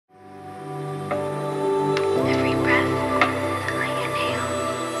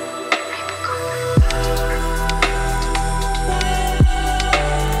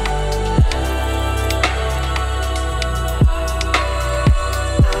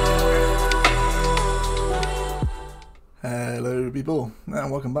people,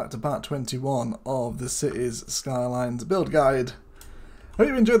 and welcome back to part 21 of the city's Skylines build guide. Hope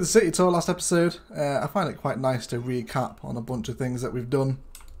you enjoyed the city tour last episode. I find it quite nice to recap on a bunch of things that we've done.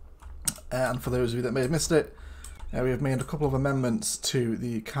 And for those of you that may have missed it, we have made a couple of amendments to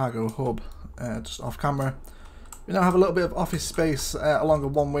the cargo hub just off camera. We now have a little bit of office space along a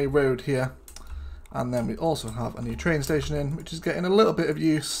one-way road here. And then we also have a new train station in, which is getting a little bit of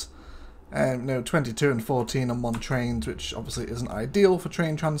use. 22 and 14 on one trains, which obviously isn't ideal for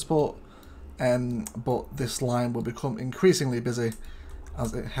train transport, but this line will become increasingly busy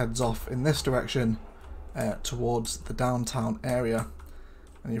as it heads off in this direction towards the downtown area.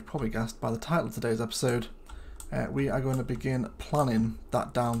 And you've probably guessed by the title of today's episode, we are going to begin planning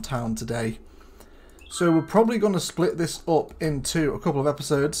that downtown today. So we're probably going to split this up into a couple of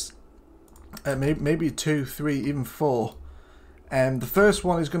episodes, maybe 2, 3, even 4. The first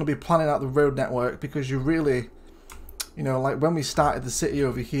one is going to be planning out the road network, because you really, like when we started the city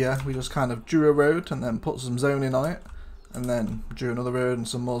over here, we just kind of drew a road and then put some zoning on it, and then drew another road and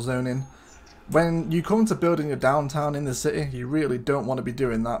some more zoning. When you come to building your downtown in the city, you really don't want to be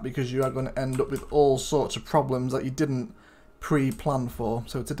doing that, because you are going to end up with all sorts of problems that you didn't pre-plan for.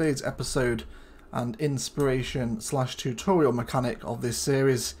 So today's episode and inspiration / tutorial mechanic of this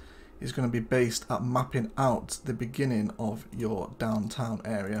series is going to be based at mapping out the beginning of your downtown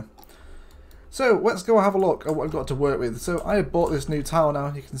area. So let's go have a look at what I've got to work with. So I have bought this new tower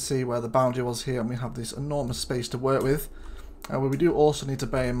now. You can see where the boundary was here, and we have this enormous space to work with. Where we do also need to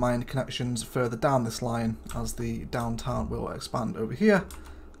bear in mind connections further down this line, as the downtown will expand over here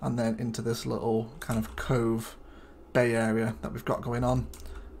and then into this little kind of cove bay area that we've got going on,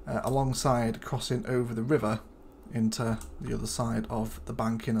 alongside crossing over the river into the other side of the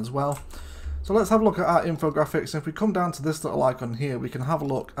banking as well. So let's have a look at our infographics. If we come down to this little icon here, we can have a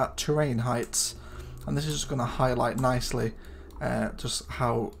look at terrain heights, and this is just going to highlight nicely just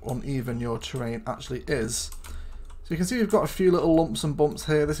how uneven your terrain actually is. So you can see we've got a few little lumps and bumps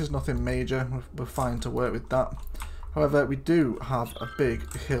here. This is nothing major, we're fine to work with that. However, we do have a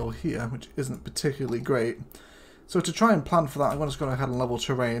big hill here, which isn't particularly great. So to try and plan for that, I'm just going to go ahead and level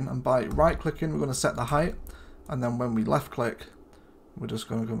terrain, and by right clicking we're going to set the height. And then when we left click, we're just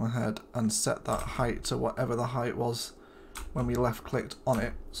going to go ahead and set that height to whatever the height was when we left clicked on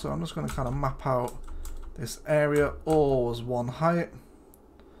it. So I'm just going to kind of map out this area all as one height,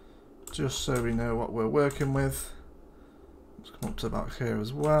 just so we know what we're working with. Let's come up to about here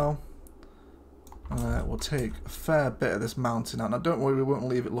as well. We'll take a fair bit of this mountain out. Now don't worry, we won't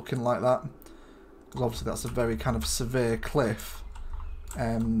leave it looking like that, because obviously that's a very kind of severe cliff.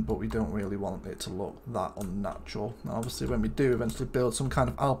 But we don't really want it to look that unnatural. Now obviously when we do eventually build some kind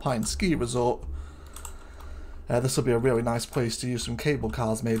of alpine ski resort, this will be a really nice place to use some cable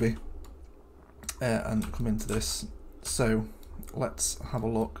cars maybe, and come into this. So let's have a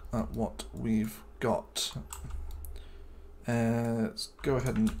look at what we've got. Let's go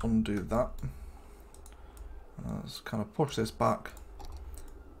ahead and undo that. Let's kind of push this back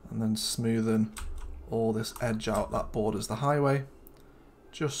and then smoothen all this edge out that borders the highway,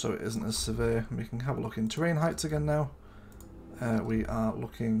 just so it isn't as severe. We can have a look in terrain heights again now. We are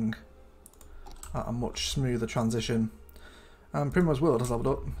looking at a much smoother transition. And Primrose World has leveled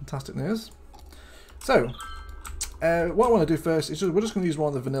up. Fantastic news. So, what I want to do first is we're just going to use one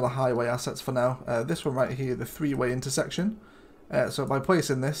of the vanilla highway assets for now. This one right here, the three-way intersection. So by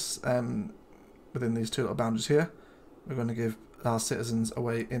placing this within these two little boundaries here, we're going to give our citizens a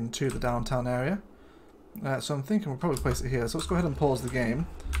way into the downtown area. So I'm thinking we'll probably place it here. So let's go ahead and pause the game,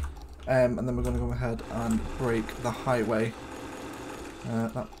 and then we're going to go ahead and break the highway.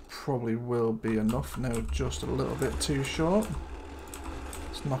 That probably will be enough. No, just a little bit too short.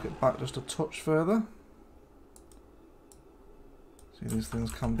 Let's knock it back just a touch further. See, these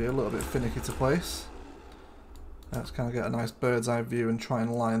things can be a little bit finicky to place. Let's kind of get a nice bird's eye view and try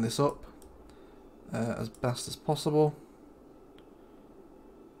and line this up as best as possible.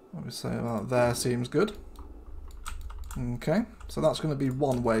 What we say about there seems good. Okay, so that's going to be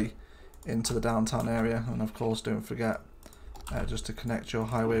one way into the downtown area, and of course don't forget just to connect your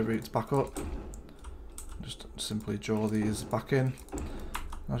highway routes back up. Just simply draw these back in.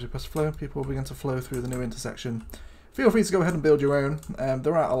 As you press flow, people will begin to flow through the new intersection. Feel free to go ahead and build your own.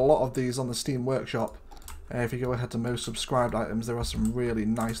 There are a lot of these on the Steam Workshop. If you go ahead to most subscribed items, there are some really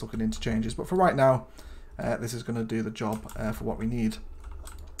nice looking interchanges, but for right now this is going to do the job for what we need.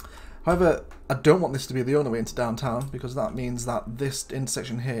 However, I don't want this to be the only way into downtown, because that means that this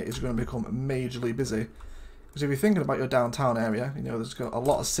intersection here is going to become majorly busy. Because if you're thinking about your downtown area, there's got a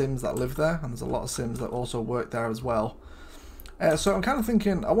lot of Sims that live there, and there's a lot of Sims that also work there as well. So I'm kind of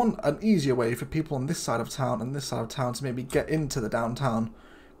thinking I want an easier way for people on this side of town and this side of town to maybe get into the downtown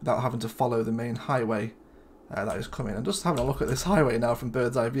without having to follow the main highway that is coming. And just having a look at this highway now from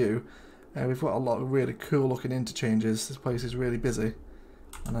bird's eye view, we've got a lot of really cool looking interchanges. This place is really busy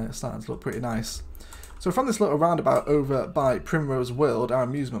and it's starting to look pretty nice. So from this little roundabout over by Primrose World, our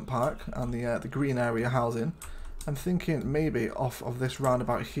amusement park, and the green area housing, I'm thinking maybe off of this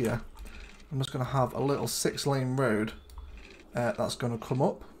roundabout here, I'm just going to have a little 6-lane road that's going to come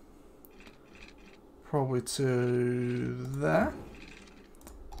up, probably to there.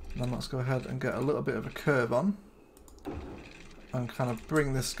 And then let's go ahead and get a little bit of a curve on, and kind of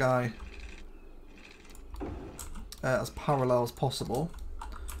bring this guy as parallel as possible.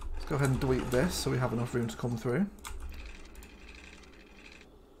 Let's go ahead and delete this so we have enough room to come through.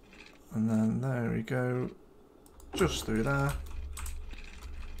 And then there we go, just through there.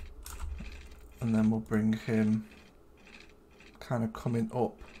 And then we'll bring him kind of coming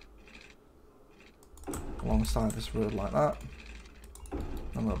up alongside this road like that,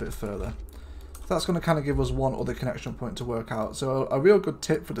 and a little bit further. So that's going to kind of give us one other connection point to work out. So a real good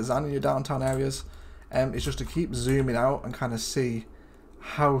tip for designing your downtown areas is just to keep zooming out and kind of see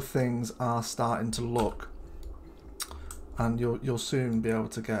how things are starting to look, and you'll soon be able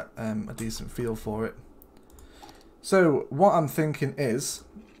to get a decent feel for it. So what I'm thinking is,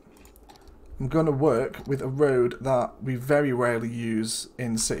 I'm going to work with a road that we very rarely use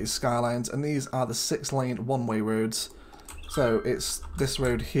in City Skylines, and these are the 6-lane one-way roads. So it's this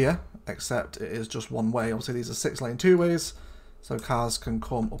road here, except it is just one way. Obviously these are 6-lane two-ways, so cars can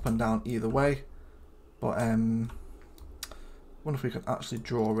come up and down either way. But I wonder if we can actually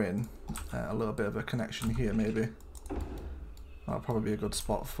draw in a little bit of a connection here maybe. That'll probably be a good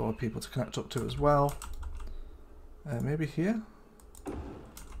spot for people to connect up to as well. Maybe here?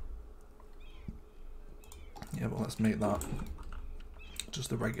 Yeah, well, let's make that just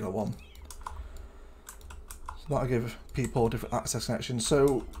the regular one. So that'll give people different access connections.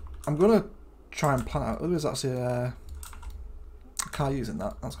 So I'm going to try and plan out. There's actually a car using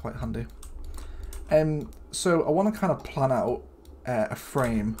that. That's quite handy. So I want to kind of plan out a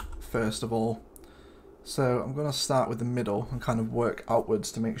frame first of all. So I'm going to start with the middle and kind of work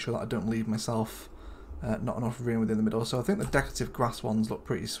outwards to make sure that I don't leave myself not enough room within the middle. So I think the decorative grass ones look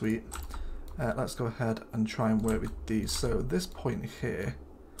pretty sweet. Let's go ahead and try and work with these. So this point here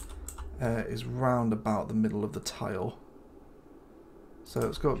is round about the middle of the tile. So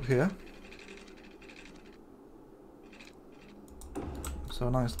let's go up here. So a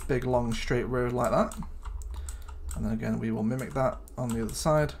nice big long straight road like that. And then again we will mimic that on the other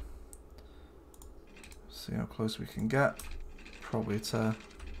side. See how close we can get. Probably to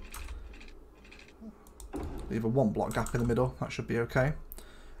leave a 1 block gap in the middle. That should be okay.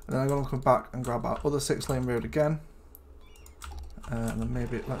 And then I'm going to come back and grab our other 6-lane road again. And then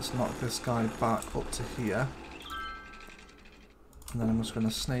maybe let's knock this guy back up to here. And then I'm just going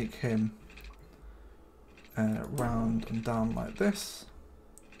to snake him round and down like this.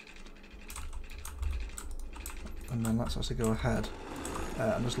 And then let's actually go ahead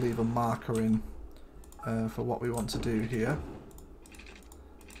and just leave a marker in for what we want to do here.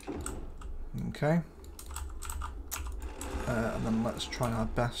 Okay. And then let's try our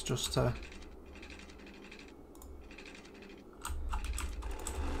best just to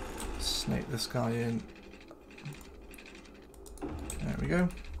snake this guy in. There we go.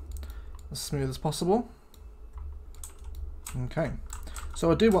 As smooth as possible. Okay.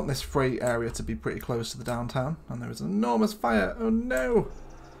 So I do want this freight area to be pretty close to the downtown, and there is an enormous fire. Oh no!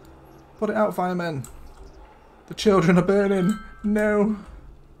 Put it out, firemen! The children are burning! No!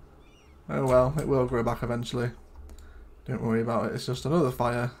 Oh well, it will grow back eventually. Don't worry about it, it's just another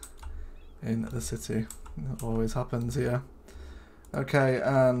fire in the city. It always happens here. Okay,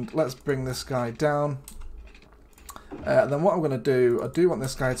 and let's bring this guy down. Then what I'm going to do, I do want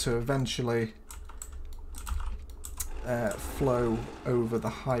this guy to eventually flow over the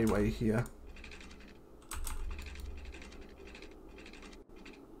highway here.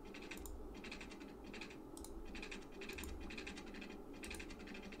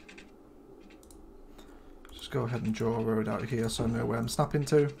 Go ahead and draw a road out here so I know where I'm snapping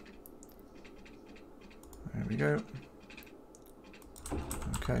to. There we go.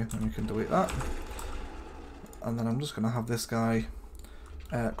 Okay, then we can delete that. And then I'm just going to have this guy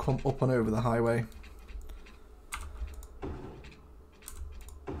come up and over the highway.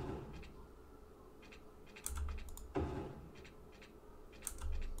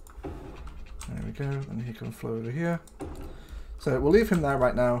 There we go, and he can flow over here. So we'll leave him there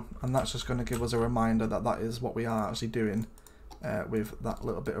right now, and that's just going to give us a reminder that that is what we are actually doing with that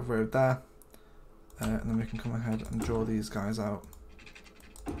little bit of road there. And then we can come ahead and draw these guys out.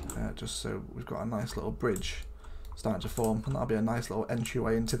 Just so we've got a nice little bridge starting to form, and that'll be a nice little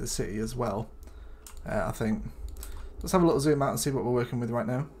entryway into the city as well, I think. Let's have a little zoom out and see what we're working with right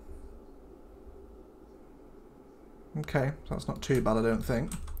now. Okay, so that's not too bad, I don't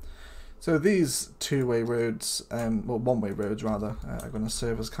think. So these two-way roads, well, one-way roads rather, are going to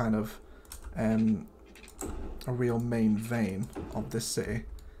serve as kind of a real main vein of this city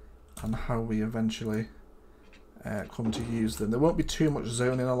and how we eventually come to use them. There won't be too much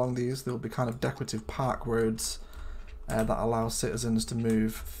zoning along these. There will be kind of decorative park roads that allow citizens to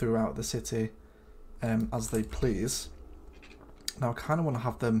move throughout the city as they please. Now I kind of want to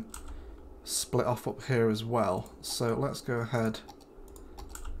have them split off up here as well, so let's go ahead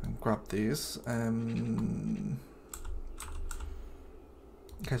and grab these. Okay,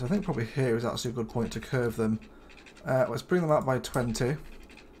 so I think probably here is actually a good point to curve them. Let's bring them out by 20,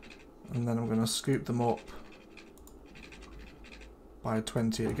 and then I'm going to scoop them up by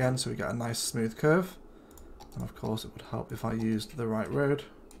 20 again, so we get a nice smooth curve. And of course it would help if I used the right road.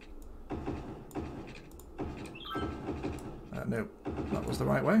 Nope, that was the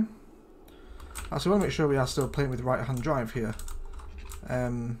right way. Actually, I want to make sure we are still playing with right-hand drive here.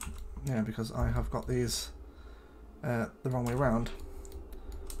 Yeah, because I have got these the wrong way around.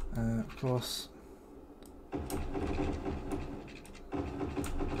 Of course.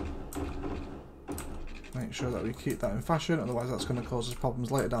 Make sure that we keep that in fashion, otherwise that's going to cause us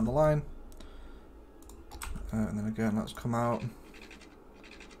problems later down the line. And then again, let's come out. And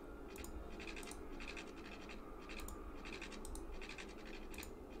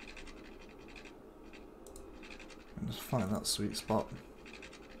just find that sweet spot.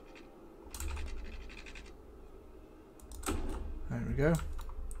 There we go.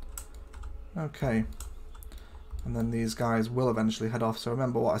 Okay. And then these guys will eventually head off. So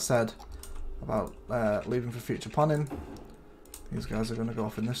remember what I said about leaving for future planning. These guys are going to go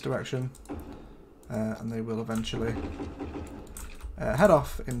off in this direction. And they will eventually head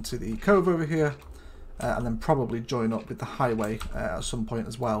off into the cove over here. And then probably join up with the highway at some point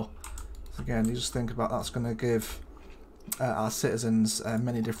as well. So again, you just think about that's going to give our citizens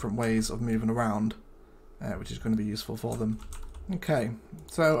many different ways of moving around, which is going to be useful for them. Okay,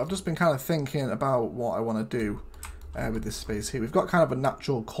 so I've just been kind of thinking about what I want to do with this space here. We've got kind of a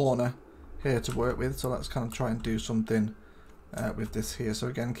natural corner here to work with, so let's kind of try and do something with this here. So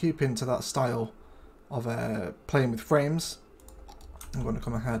again, keep into that style of playing with frames. I'm going to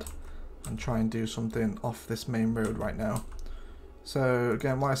come ahead and try and do something off this main road right now. So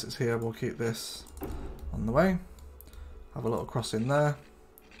again, whilst it's here, we'll keep this on the way. Have a little crossing there.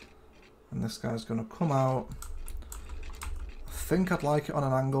 And this guy's going to come out. I think I'd like it on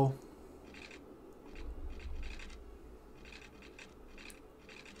an angle.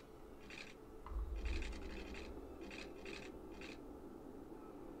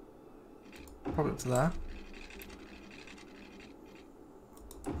 Probably up to there.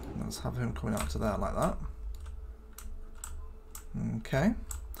 Let's have him coming out to there like that. Okay.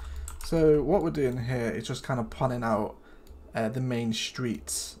 So what we're doing here is just kind of planning out the main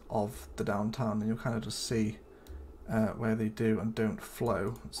streets of the downtown, and you'll kind of just see where they do and don't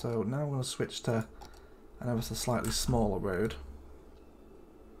flow. So now I'm going to switch to an ever so slightly smaller road.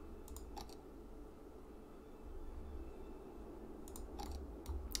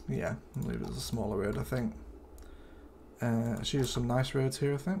 Yeah, I'll leave it as a smaller road, I think. Let's use some nice roads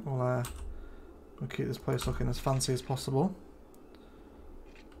here, I think. We'll keep this place looking as fancy as possible.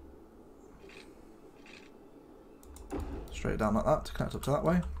 Straight down like that to connect up to that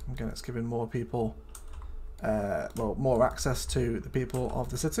way. Again, it's giving more people, well, more access to the people of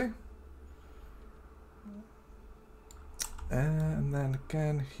the city. And then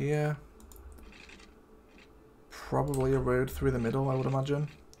again here, probably a road through the middle, I would imagine.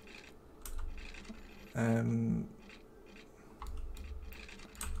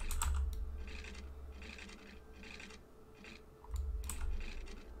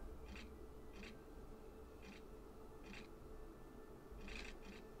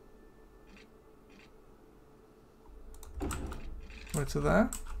 Right to there.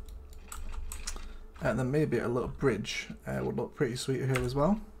 And then maybe a little bridge would look pretty sweet here as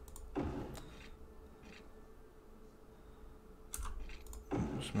well.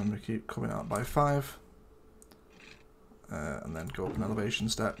 Just remember to keep coming out by 5. And then go up an elevation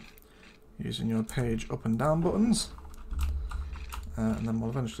step using your page up and down buttons. And then we'll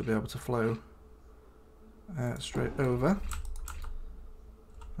eventually be able to flow straight over.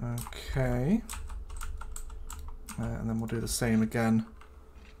 Okay. And then we'll do the same again,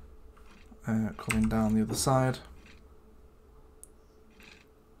 coming down the other side.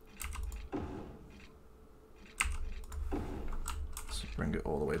 bring it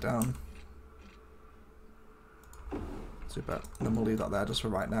all the way down. Super. And then we'll leave that there just for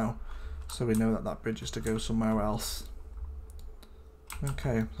right now, so we know that that bridge is to go somewhere else.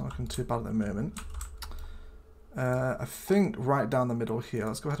 Okay, not looking too bad at the moment. I think right down the middle here,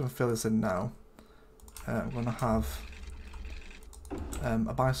 let's go ahead and fill this in now. I'm going to have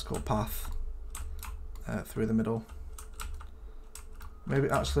a bicycle path through the middle. Maybe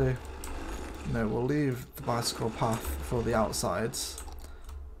actually, no, we'll leave the bicycle path for the outsides.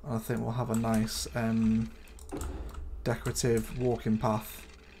 And I think we'll have a nice decorative walking path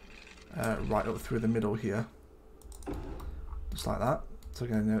right up through the middle here. Just like that. So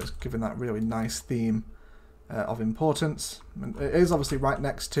again, you know, it's giving that really nice theme of importance. And it is obviously right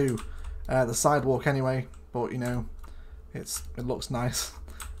next to the sidewalk anyway, but you know, it looks nice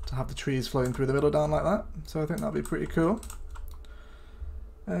to have the trees flowing through the middle down like that. So I think that'd be pretty cool.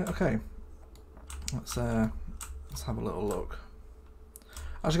 Okay, let's have a little look.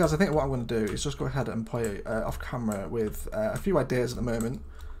 Actually, guys, I think what I'm going to do is just go ahead and play off camera with a few ideas at the moment.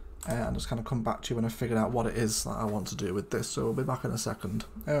 And just kind of come back to you when I've figured out what it is that I want to do with this, so we'll be back in a second.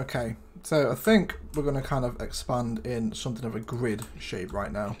 Okay, so I think we're going to kind of expand in something of a grid shape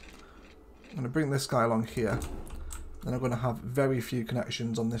right now. I'm going to bring this guy along here, then I'm going to have very few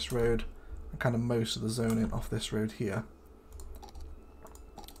connections on this road, and kind of most of the zoning off this road here.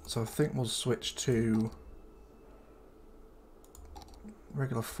 So I think we'll switch to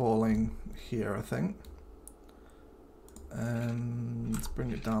regular 4-lane here, I think. And let's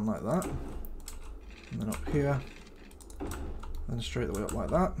bring it down like that, and then up here, and straight the way up like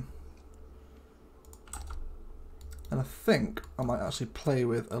that. And I think I might actually play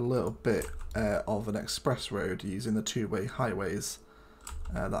with a little bit of an express road using the two-way highways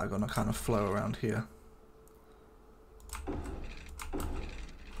that are going to kind of flow around here.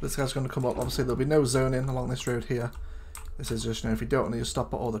 This guy's going to come up. Obviously there'll be no zoning along this road here. This is just, you know, if you don't need to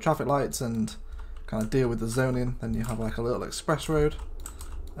stop at all the traffic lights and kind of deal with the zoning, then you have like a little express road,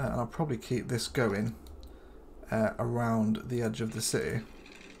 and I'll probably keep this going around the edge of the city.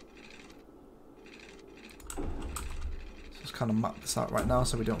 So just kind of map this out right now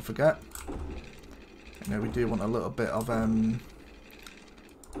so we don't forget. You know, we do want a little bit of an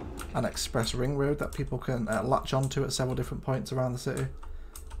express ring road that people can latch onto at several different points around the city.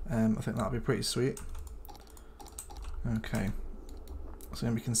 I think that'll be pretty sweet. Okay, so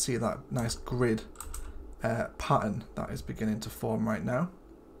then we can see that nice grid pattern that is beginning to form right now.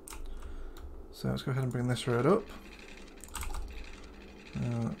 So let's go ahead and bring this road up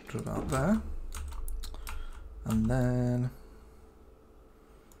to about there, and then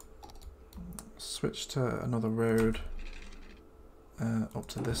switch to another road up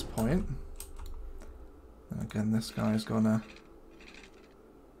to this point. And again, this guy's gonna,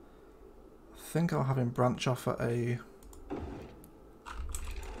 I think I'll have him branch off at a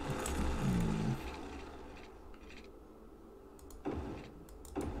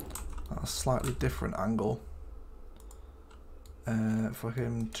slightly different angle for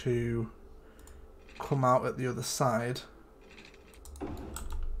him to come out at the other side.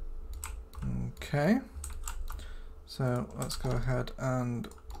 Okay, so let's go ahead and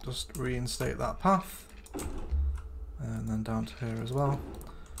just reinstate that path, and then down to here as well,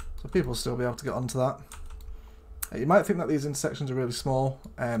 so people will still be able to get onto that. You might think that these intersections are really small,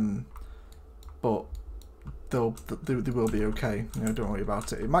 but they will be okay. You know, don't worry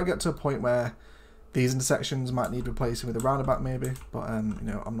about it. It might get to a point where these intersections might need replacing with a roundabout, maybe, but you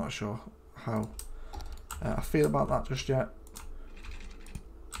know, I'm not sure how I feel about that just yet.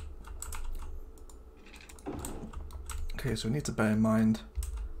 Okay, so we need to bear in mind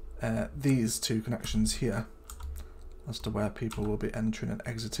these two connections here as to where people will be entering and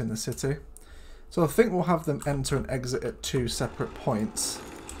exiting the city. So I think we'll have them enter and exit at 2 separate points.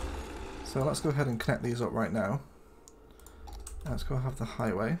 So let's go ahead and connect these up right now. Let's go have the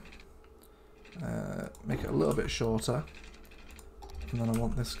highway. Make it a little bit shorter. And then I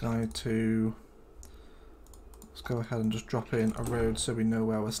want this guy to... Let's go ahead and just drop in a road so we know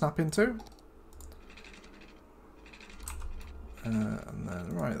where we're snapping to. And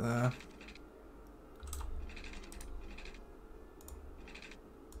then right there.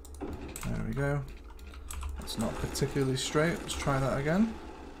 There we go. That's not particularly straight. Let's try that again.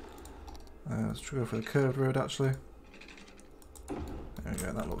 Let's go for the curved road actually. There we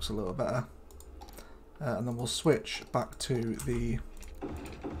go, that looks a little better. And then we'll switch back to the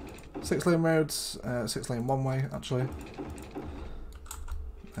 6-lane roads, 6-lane one-way actually.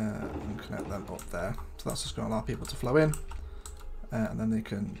 And connect them up there. So that's just going to allow people to flow in. And then they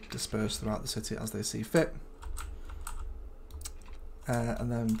can disperse throughout the city as they see fit.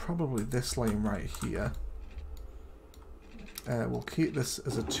 And then probably this lane right here. We'll keep this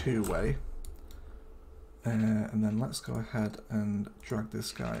as a two-way. And then let's go ahead and drag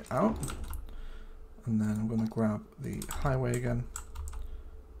this guy out. And then I'm going to grab the highway again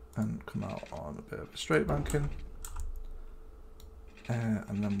and come out on a bit of a straight banking.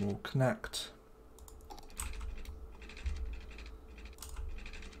 And then we'll connect.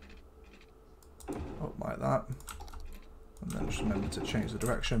 Up like that. And then just remember to change the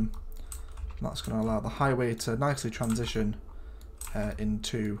direction. And that's going to allow the highway to nicely transition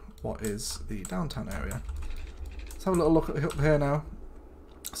into what is the downtown area. Let's have a little look at up here now.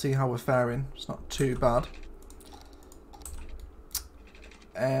 See how we're faring. It's not too bad.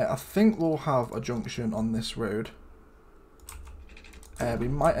 I think we'll have a junction on this road. We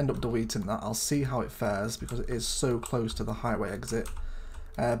might end up deleting that. I'll see how it fares because it is so close to the highway exit.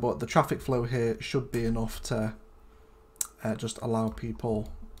 But the traffic flow here should be enough to just allow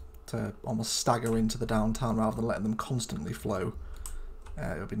people to almost stagger into the downtown rather than letting them constantly flow.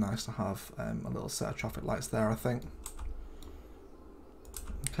 It would be nice to have a little set of traffic lights there, I think.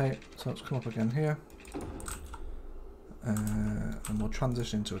 Okay, so let's come up again here. And we'll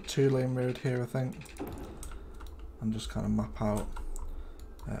transition into a two-lane road here, I think. And just kind of map out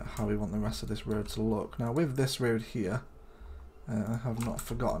how we want the rest of this road to look. Now with this road here, I have not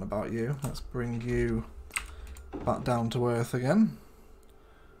forgotten about you. Let's bring you back down to earth again,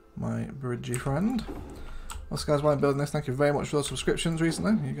 my bridgy friend. Well, guys, while I'm building this, thank you very much for those subscriptions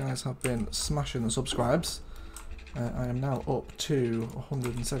recently. You guys have been smashing the subscribes. I am now up to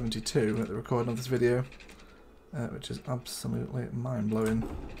 172 at the recording of this video, which is absolutely mind-blowing.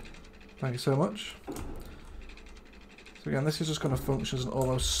 Thank you so much. So again, this is just going to function as an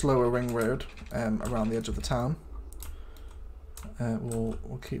almost slower ring road around the edge of the town.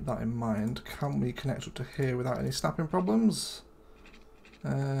 We'll keep that in mind. Can we connect up to here without any snapping problems?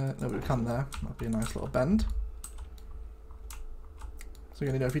 No, we can there. That'd be a nice little bend. So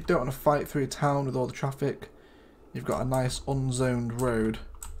again, you know, if you don't want to fight through town with all the traffic, you've got a nice unzoned road,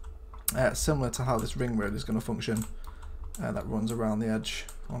 similar to how this ring road is going to function. That runs around the edge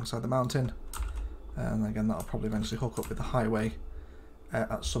alongside the mountain, and again that'll probably eventually hook up with the highway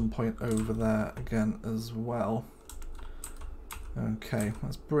at some point over there again as well. Okay,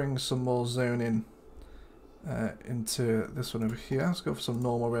 let's bring some more zoning into this one over here. Let's go for some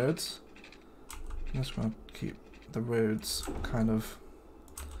normal roads. I'm just going to keep the roads kind of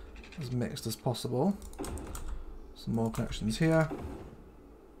as mixed as possible. Some more connections here.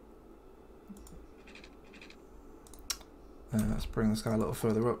 Let's bring this guy a little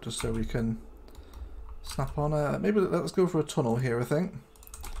further up just so we can snap on. Maybe let's go for a tunnel here, I think.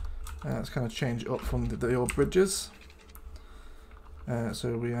 Let's kind of change it up from the old bridges.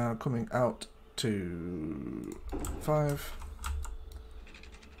 So we are coming out to 5.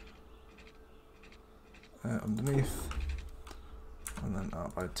 Underneath. And then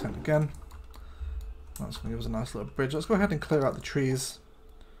out by 10 again. That's going to give us a nice little bridge. Let's go ahead and clear out the trees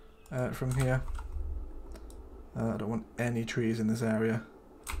from here. I don't want any trees in this area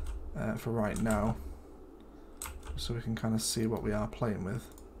for right now, so we can kind of see what we are playing with.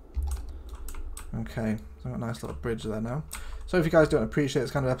 Okay, so I've got a nice little bridge there now. So if you guys don't appreciate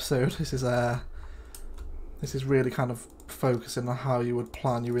this kind of episode, this is really kind of focusing on how you would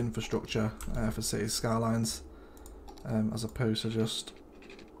plan your infrastructure for Cities Skylines, as opposed to just,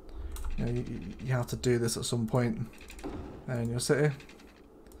 you know, you have to do this at some point in your city.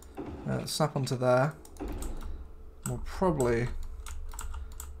 Snap onto there. We'll probably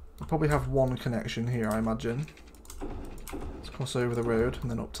have one connection here, I imagine. Let's cross over the road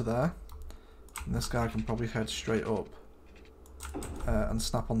and then up to there. And this guy can probably head straight up and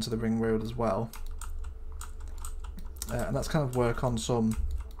snap onto the ring road as well. And that's kind of work on some.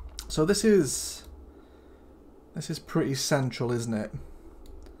 So this is pretty central, isn't it?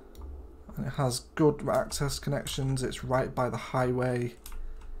 And it has good access connections. It's right by the highway.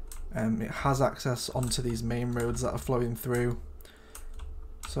 It has access onto these main roads that are flowing through.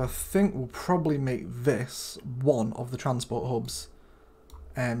 So I think we'll probably make this one of the transport hubs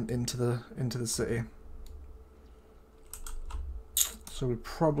into the city. So we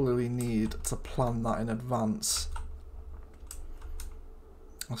probably need to plan that in advance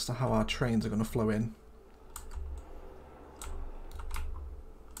as to how our trains are going to flow in.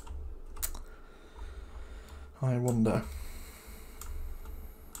 I wonder.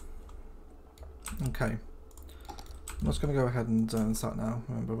 Okay, I'm just going to go ahead and start now.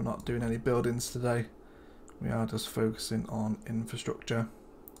 Remember, we're not doing any buildings today. We are just focusing on infrastructure.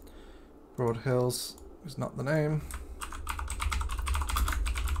 Broad Hills is not the name.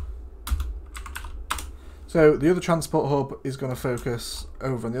 So the other transport hub is going to focus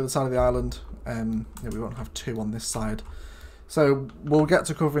over on the other side of the island. We won't have two on this side. So we'll get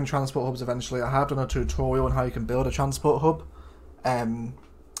to covering transport hubs eventually. I have done a tutorial on how you can build a transport hub,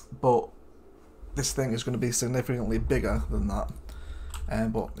 but this thing is going to be significantly bigger than that.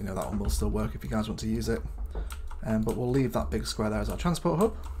 But you know, that one will still work if you guys want to use it. But we'll leave that big square there as our transport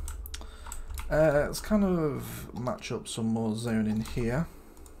hub. Let's kind of match up some more zoning here.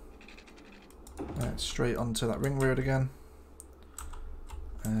 Straight onto that ring road again.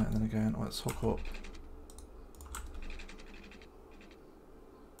 And then again, let's hook up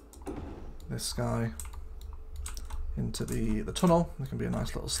this guy into the tunnel. There can be a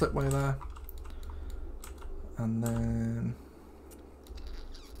nice little slipway there. And then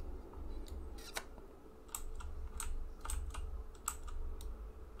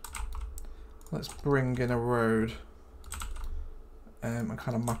let's bring in a road and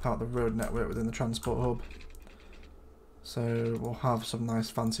kind of map out the road network within the transport hub. So we'll have some nice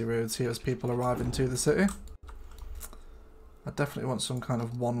fancy roads here as people arrive into the city. I definitely want some kind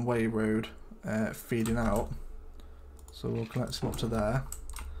of one-way road feeding out. So we'll connect them up to there.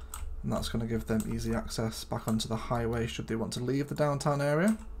 And that's going to give them easy access back onto the highway should they want to leave the downtown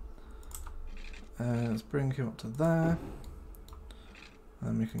area. Let's bring him up to there.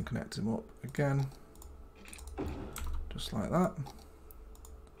 And we can connect him up again. Just like that.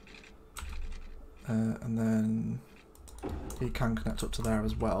 And then he can connect up to there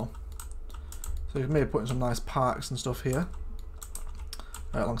as well. So you can maybe put in some nice parks and stuff here.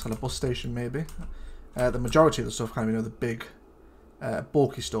 Alongside a bus station maybe. The majority of the stuff, kind of, you know, the big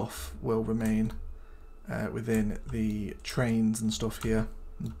bulky stuff will remain within the trains and stuff here.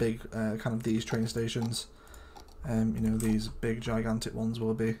 Big kind of these train stations. You know, these big gigantic ones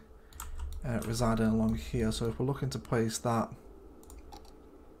will be residing along here. So if we're looking to place that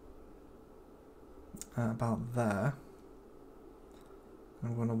about there,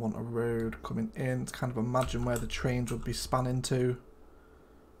 I'm going to want a road coming in to kind of imagine where the trains would be spanning to.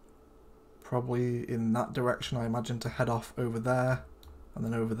 Probably in that direction, I imagine, to head off over there and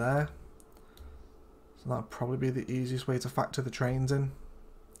then over there. So that would probably be the easiest way to factor the trains in.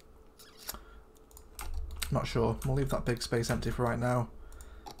 Not sure. We'll leave that big space empty for right now.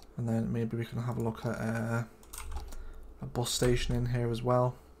 And then maybe we can have a look at a bus station in here as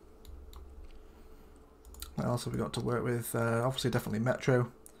well. What else have we got to work with? Obviously definitely metro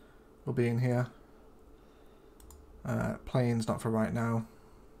will be in here. Planes not for right now.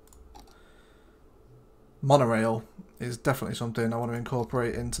 Monorail is definitely something I want to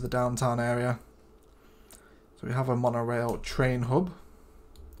incorporate into the downtown area. So we have a monorail train hub.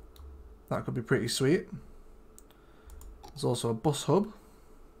 That could be pretty sweet. There's also a bus hub,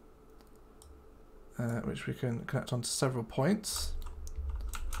 which we can connect onto several points.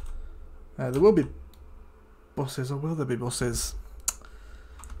 There will be buses, or will there be buses?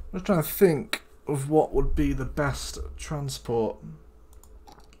 I'm just trying to think of what would be the best transport.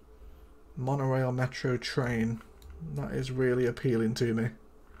 Monorail, metro, train. That is really appealing to me.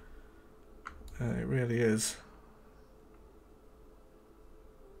 It really is.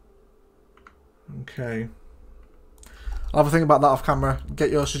 Okay. I'll have a think about that off camera.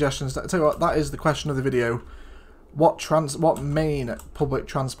 Get your suggestions. I tell you what, that is the question of the video. What main public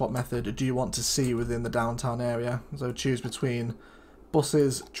transport method do you want to see within the downtown area? So choose between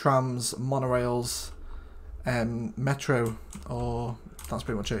buses, trams, monorails, metro, or that's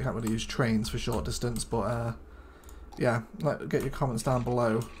pretty much it. You can't really use trains for short distance, but yeah, get your comments down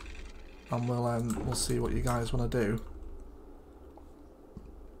below, and we'll see what you guys want to do.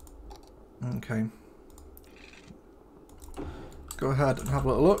 Okay. Go ahead and have a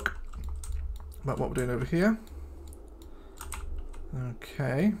little look about what we're doing over here.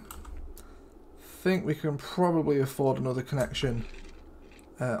 Okay. Think we can probably afford another connection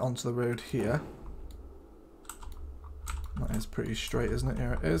onto the road here. That is pretty straight, isn't it?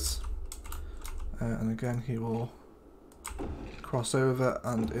 Here it is. And again, he will cross over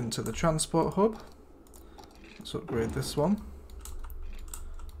and into the transport hub. Let's upgrade this one.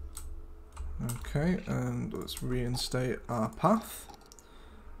 Okay, and let's reinstate our path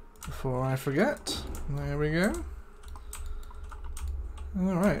before I forget. There we go.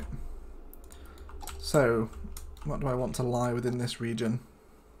 Alright. So, what do I want to lie within this region?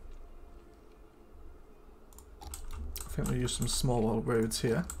 I think we'll use some small roads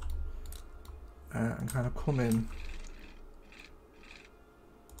here and kind of come in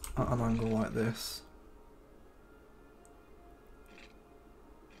at an angle like this.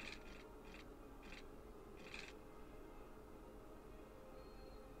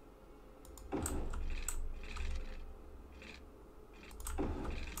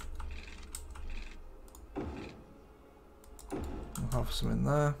 We'll have some in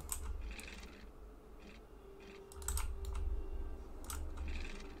there.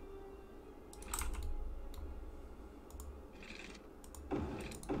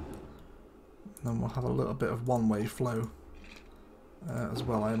 And then we'll have a little bit of one-way flow as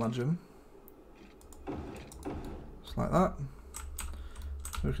well, I imagine. Just like that.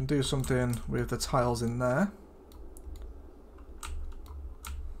 So we can do something with the tiles in there.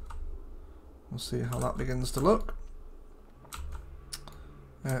 We'll see how that begins to look.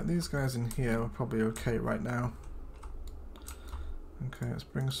 These guys in here are probably okay right now. Okay, let's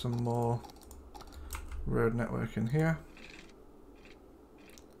bring some more road network in here.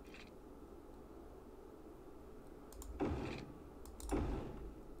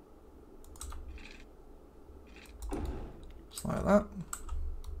 Just like that.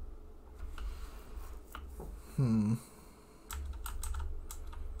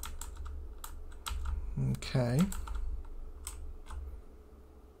 Okay.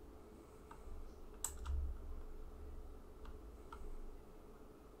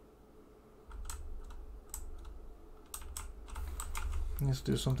 Need to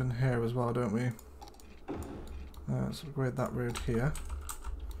do something here as well, don't we? Let's upgrade that road here.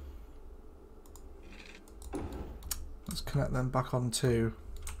 Let's connect them back onto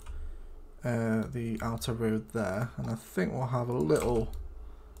the outer road there, and I think we'll have a little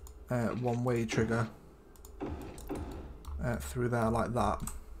one-way trigger through there like that.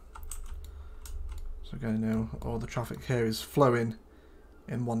 So again, you know, all the traffic here is flowing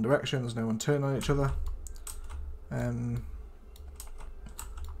in one direction. There's no one turning on each other.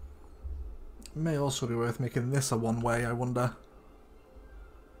 May also be worth making this a one-way, I wonder.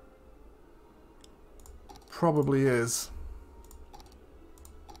 Probably is.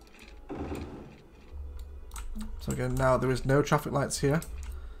 So again, now there is no traffic lights here,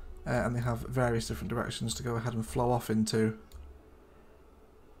 and they have various different directions to go ahead and flow off into.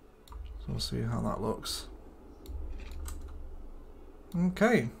 So we'll see how that looks.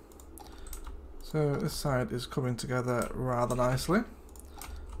 Okay. So this side is coming together rather nicely.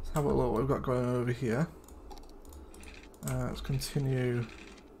 Have a look what we've got going on over here. Let's continue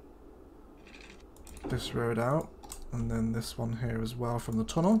this road out, and then this one here as well from the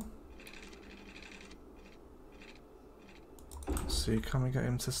tunnel. Let's see, can we get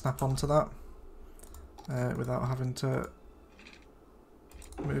him to snap onto that without having to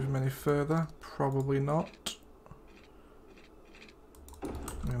move him any further? Probably not. I'm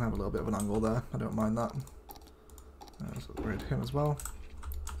going to have a little bit of an angle there, I don't mind that. Let's upgrade him as well.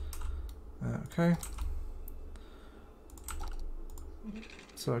 Okay.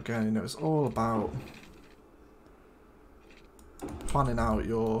 So again, you know, it's all about planning out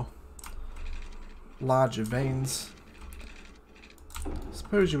your larger veins. I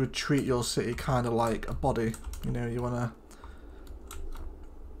suppose you would treat your city kind of like a body. You know, you want to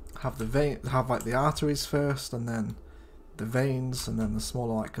have like the arteries first, and then the veins, and then the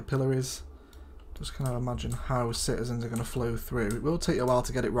smaller like capillaries. Just kind of imagine how citizens are going to flow through. It will take you a while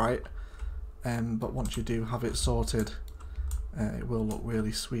to get it right. But once you do have it sorted, it will look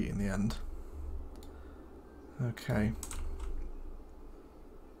really sweet in the end. Okay.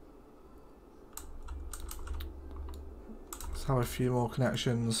 Let's have a few more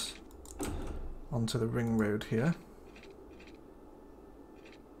connections onto the ring road here.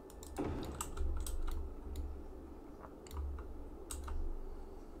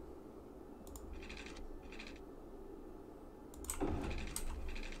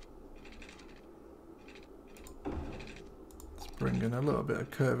 Bring in a little bit of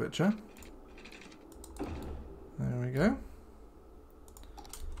curvature. There we go.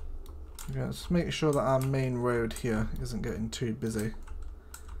 Okay, let's make sure that our main road here isn't getting too busy.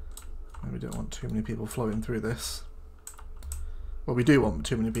 We don't want too many people flowing through this. Well, we do want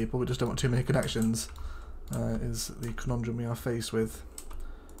too many people, we just don't want too many connections, is the conundrum we are faced with.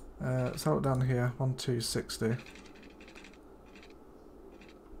 Let's have it down here, 1260.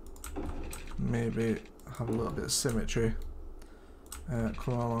 Maybe have a little bit of symmetry.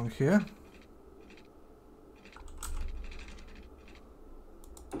 Come along here.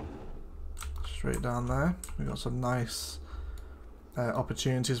 Straight down there. We've got some nice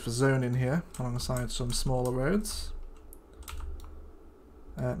opportunities for zoning here alongside some smaller roads.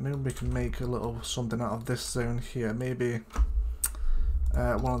 Maybe we can make a little something out of this zone here. Maybe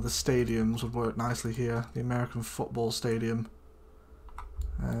one of the stadiums would work nicely here. The American football stadium.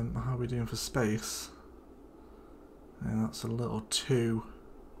 How are we doing for space? And that's a little too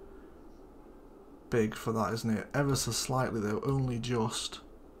big for that, isn't it? Ever so slightly though, only just.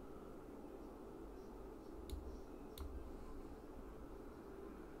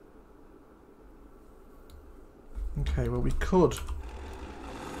 Okay, well we could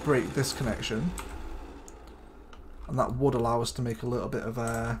break this connection, and that would allow us to make a little bit of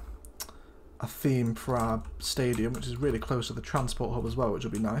a theme for our stadium, which is really close to the transport hub as well, which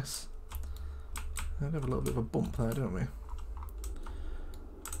will be nice. We have a little bit of a bump there, don't we?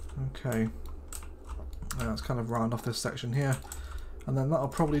 Okay. Let's kind of round off this section here. And then that'll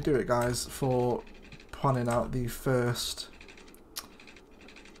probably do it, guys, for planning out the first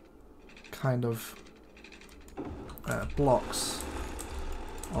kind of blocks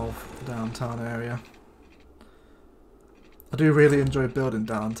of the downtown area. I do really enjoy building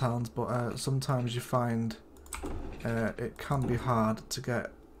downtowns, but sometimes you find it can be hard to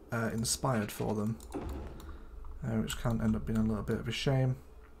get inspired for them, which can end up being a little bit of a shame.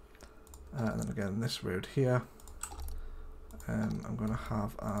 And then again, this road here, I'm going to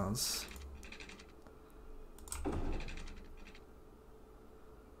have as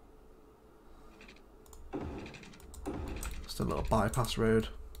just a little bypass road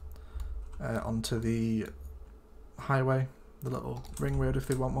onto the highway, the little ring road if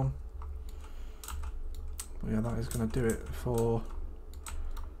they want one. But yeah, that is going to do it for...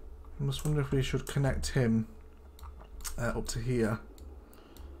 I must wonder if we should connect him up to here.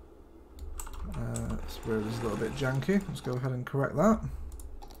 This road is a little bit janky. Let's go ahead and correct that.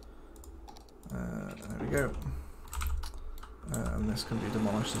 There we go. And this can be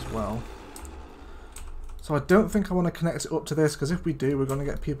demolished as well. So I don't think I want to connect it up to this, because if we do, we're going to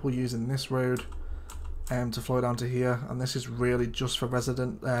get people using this road to flow down to here, and this is really just for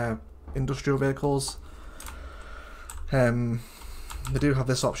resident industrial vehicles. They do have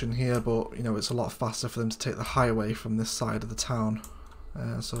this option here, but you know, it's a lot faster for them to take the highway from this side of the town.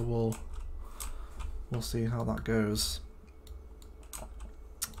 So we'll see how that goes.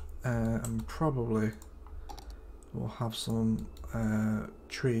 And probably we'll have some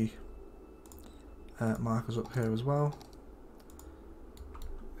tree markers up here as well.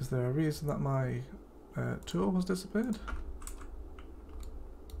 Is there a reason that my tool has disappeared?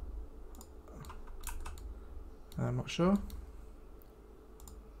 I'm not sure.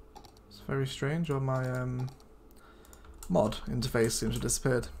 It's very strange, or my mod interface seems to have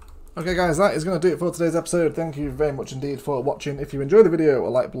disappeared. Okay guys, that is going to do it for today's episode. Thank you very much indeed for watching. If you enjoyed the video, a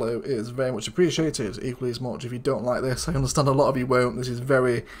like below is very much appreciated. Equally as much if you don't like this. I understand a lot of you won't. This is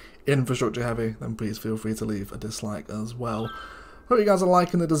very infrastructure heavy. Then please feel free to leave a dislike as well. Hope you guys are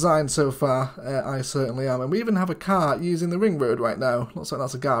liking the design so far. I certainly am. And we even have a car using the ring road right now. Looks like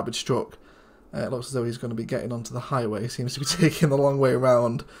that's a garbage truck. It looks as though he's going to be getting onto the highway. He seems to be taking the long way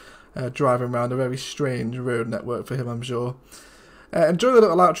around. Driving around a very strange road network for him, I'm sure. Enjoy the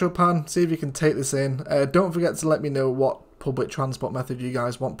little outro pan, see if you can take this in. Don't forget to let me know what public transport method you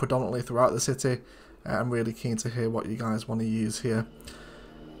guys want predominantly throughout the city. I'm really keen to hear what you guys want to use here.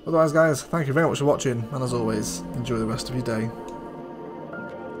 Otherwise guys, thank you very much for watching, and as always, enjoy the rest of your day.